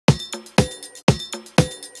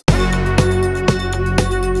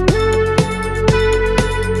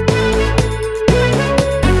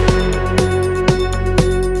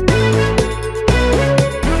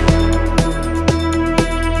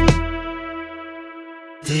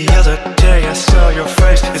The other day I saw your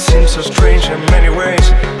face. It seems so strange in many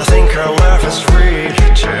ways. I think our love has really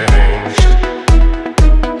changed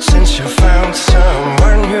since you found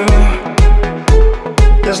someone new.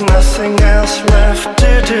 There's nothing else left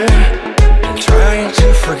to do. I'm trying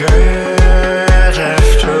to forget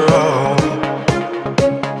after all.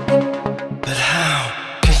 But how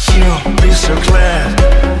can you be so glad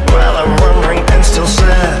while I'm wondering and still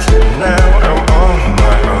sad? Now I'm on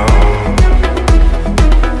my own.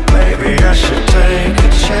 Maybe I should take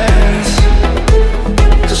a chance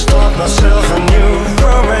to start myself a new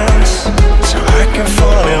romance, so I can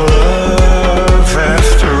fall in love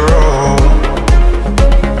after all.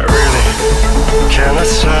 I really cannot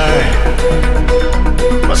say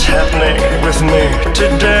what's happening with me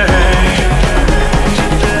today.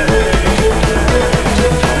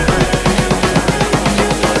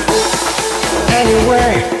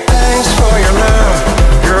 Anyway, thanks for your love,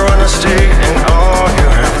 your honesty, and all you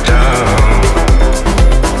have done.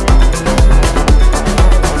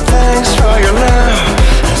 Thanks for your love,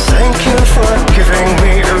 and thank you for giving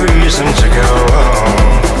me a reason to go on.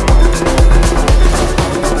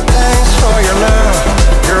 Thanks for your love,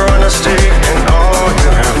 your honesty, and all you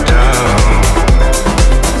have done.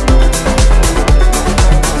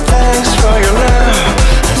 Thanks for your love,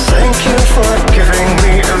 and thank you for giving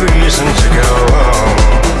me a reason to go on.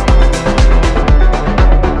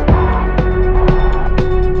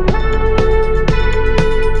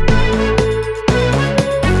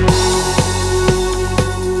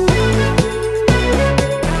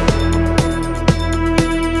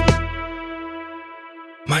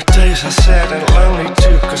 My days are sad and lonely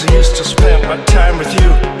too, 'cause I used to spend my time with you.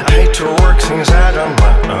 I hate to work things out on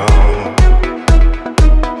my own.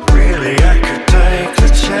 Really, I could take the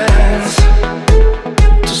chance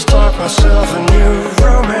to start myself a new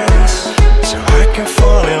romance, so I can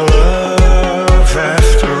fall in love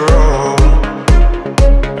after all.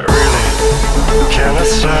 I really cannot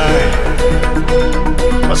say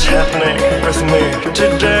what's happening with me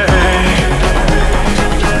today.